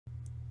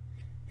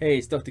Hey,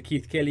 it's Dr.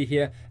 Keith Kelly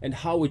here, and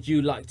how would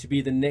you like to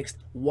be the next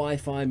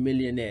Wi-Fi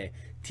millionaire?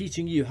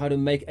 Teaching you how to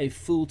make a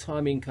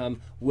full-time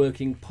income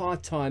working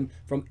part-time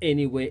from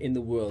anywhere in the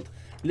world.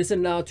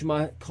 Listen now to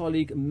my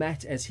colleague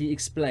Matt as he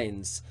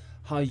explains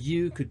how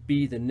you could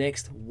be the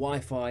next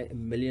Wi-Fi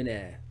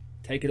millionaire.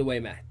 Take it away,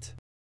 Matt.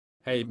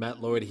 Hey,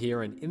 Matt Lloyd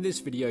here, and in this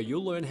video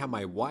you'll learn how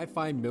my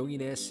Wi-Fi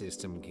Millionaire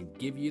system can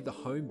give you the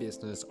home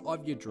business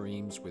of your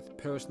dreams with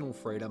personal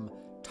freedom,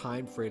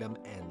 time freedom,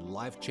 and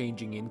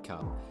life-changing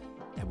income.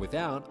 And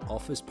without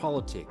office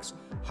politics,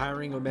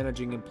 hiring or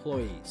managing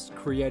employees,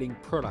 creating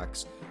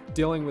products,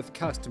 dealing with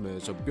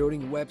customers, or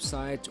building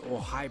websites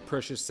or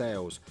high-pressure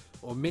sales,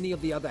 or many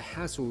of the other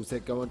hassles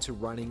that go into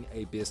running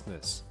a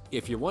business.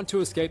 If you want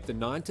to escape the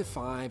 9 to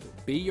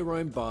 5, be your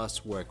own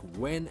boss, work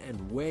when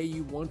and where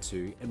you want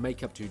to, and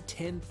make up to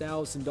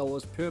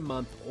 $10,000 per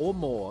month or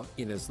more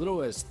in as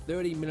little as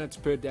 30 minutes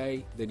per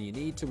day, then you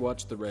need to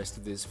watch the rest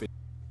of this video.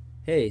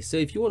 Hey, so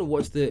if you want to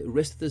watch the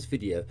rest of this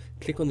video,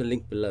 click on the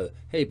link below.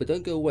 Hey, but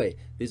don't go away.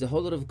 There's a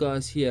whole lot of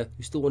guys here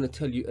who still want to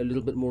tell you a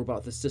little bit more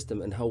about the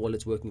system and how well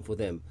it's working for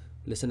them.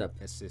 Listen up.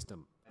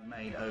 System. I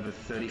made over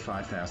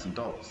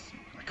 $35,000.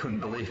 I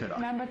couldn't believe it. I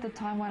remember the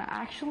time when I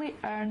actually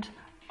earned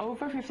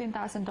over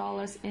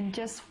 $15,000 in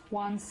just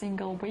one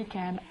single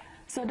weekend.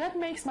 So that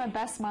makes my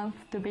best month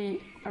to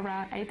be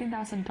around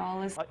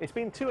 $18,000. It's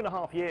been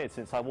 2.5 years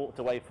since I walked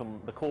away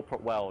from the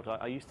corporate world.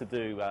 I used to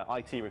do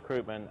IT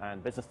recruitment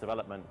and business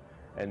development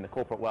in the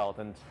corporate world,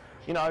 and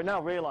I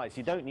now realize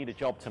you don't need a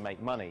job to make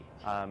money.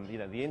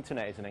 The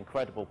internet is an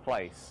incredible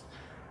place,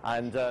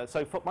 and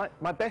so for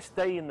my best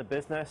day in the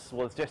business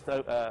was just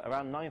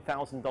around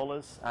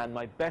 $9,000, and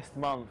my best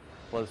month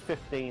was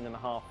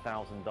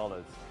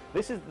 $15,500.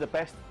 This is the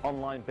best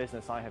online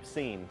business I have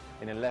seen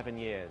in 11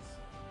 years.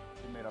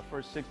 We made our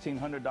first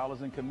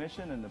 $1,600 in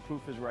commission, and the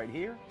proof is right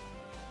here.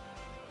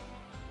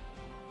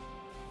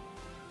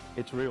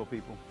 It's real,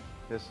 people.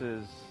 This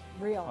is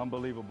real,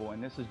 unbelievable,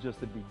 and this is just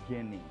the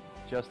beginning.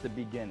 Just the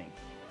beginning.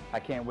 I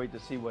can't wait to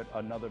see what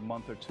another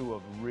month or two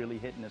of really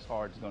hitting this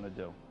hard is going to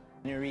do.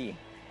 January,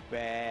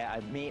 where I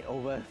made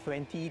over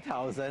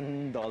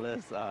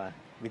 $20,000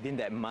 within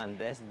that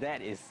month.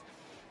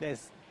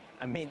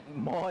 I made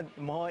more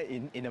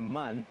in a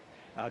month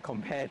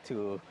compared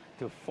to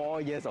 4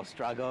 years of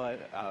struggle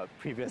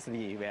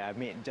previously, where I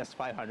made just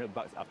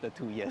 $500 after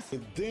 2 years.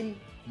 Within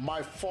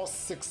my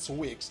first 6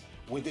 weeks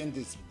within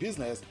this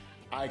business,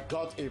 I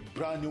got a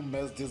brand new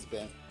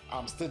Mercedes-Benz.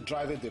 I'm still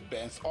driving the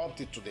Benz up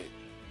to today.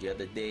 The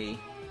other day,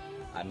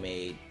 I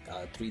made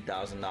a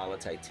 $3,000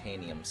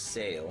 titanium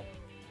sale.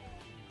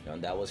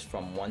 And that was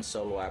from one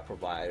solo app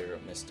provider,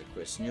 Mr.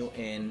 Chris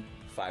Newton,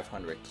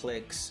 500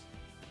 clicks.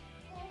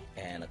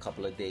 And a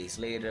couple of days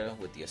later,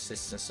 with the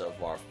assistance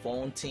of our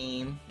phone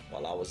team,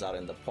 while I was out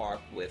in the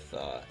park with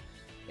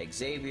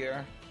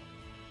Xavier,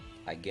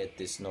 I get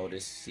this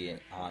notice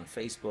on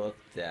Facebook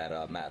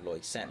that Matt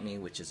Lloyd sent me,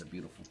 which is a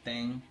beautiful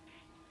thing.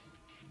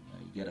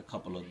 You get a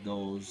couple of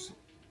those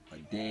a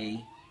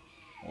day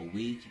or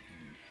week,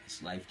 and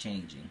it's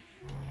life-changing.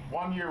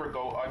 1 year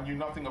ago, I knew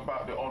nothing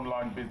about the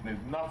online business,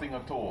 nothing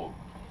at all.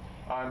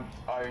 And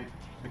I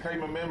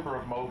became a member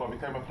of Mob. I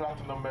became a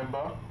platinum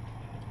member.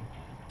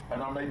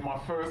 And I made my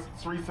first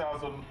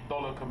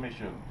 $3,000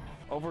 commission.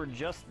 Over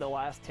just the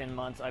last 10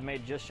 months, I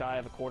made just shy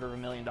of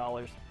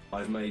 $250,000.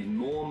 I've made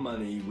more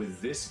money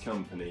with this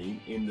company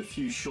in the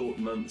few short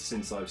months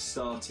since I've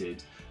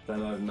started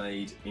than I've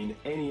made in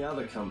any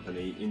other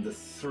company in the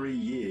 3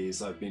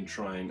 years I've been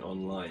trying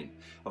online.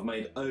 I've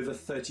made over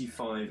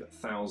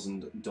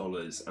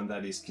 $35,000, and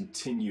that is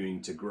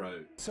continuing to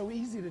grow. So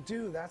easy to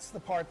do. That's the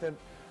part that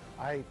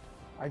I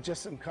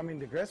just am coming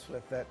to grips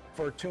with, that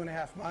for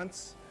 2.5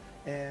 months,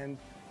 and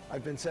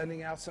I've been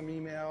sending out some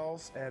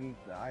emails, and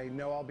I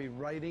know I'll be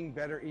writing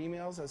better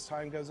emails as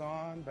time goes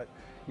on, but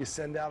you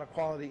send out a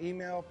quality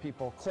email,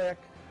 people click,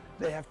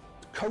 they have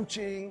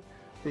coaching.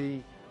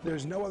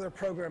 There's no other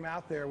program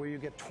out there where you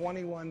get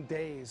 21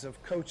 days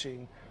of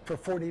coaching for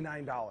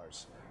 $49.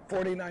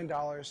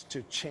 $49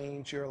 to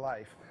change your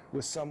life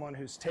with someone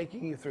who's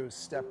taking you through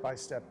step by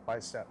step by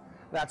step.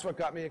 That's what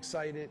got me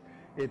excited.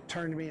 It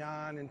turned me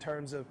on in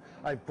terms of,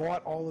 I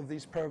bought all of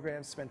these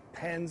programs, spent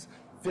tens,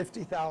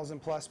 50,000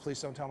 plus,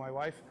 please don't tell my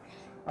wife,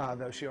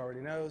 though she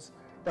already knows,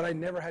 but I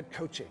never had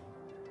coaching.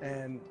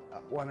 And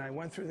when I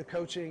went through the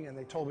coaching and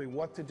they told me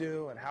what to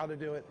do and how to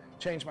do it,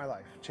 changed my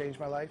life, changed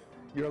my life.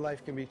 Your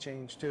life can be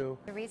changed too.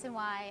 The reason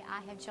why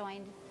I have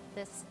joined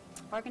this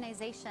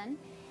organization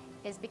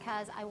is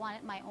because I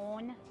wanted my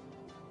own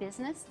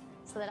business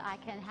so that I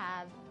can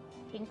have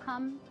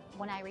income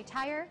when I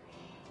retire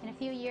in a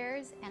few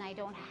years, and I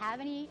don't have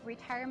any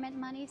retirement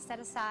money set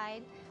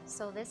aside,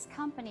 so this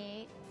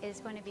company is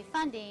going to be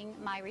funding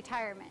my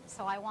retirement.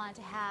 So I wanted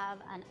to have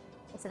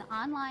it's an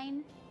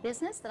online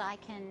business that I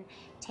can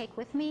take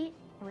with me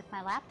with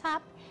my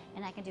laptop,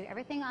 and I can do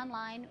everything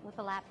online with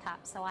a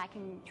laptop. So I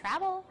can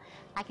travel,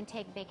 I can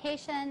take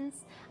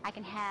vacations, I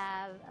can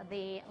have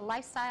the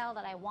lifestyle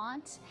that I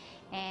want,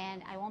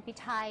 and I won't be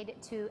tied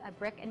to a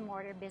brick and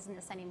mortar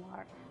business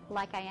anymore.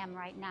 like I am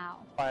right now.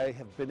 I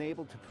have been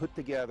able to put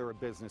together a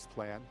business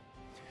plan,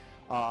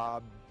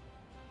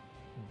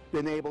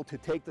 been able to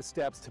take the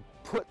steps to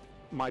put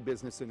my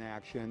business in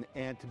action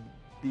and to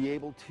be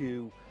able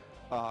to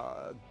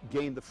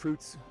gain the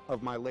fruits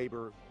of my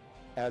labor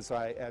as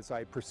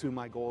I pursue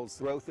my goals.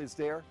 Growth is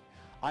there.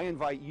 I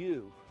invite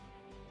you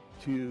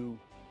to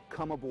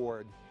come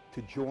aboard,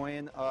 to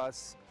join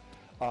us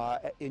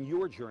in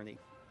your journey.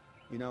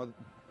 You know,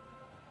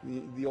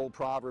 the old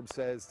proverb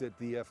says that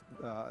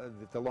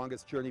the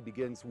longest journey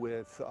begins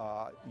with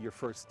your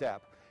first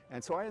step.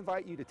 And so I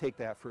invite you to take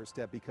that first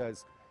step,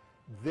 because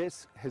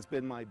this has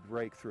been my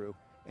breakthrough.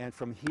 And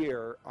from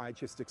here, I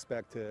just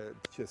expect to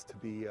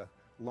be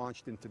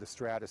launched into the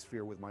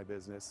stratosphere with my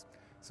business.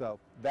 So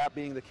that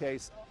being the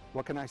case,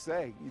 what can I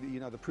say? You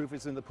know, the proof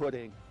is in the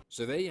pudding.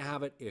 So there you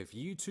have it. If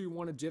you too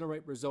want to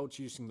generate results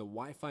using the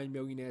Wi-Fi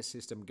Millionaire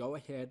system, go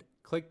ahead,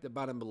 click the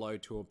button below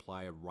to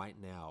apply right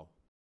now.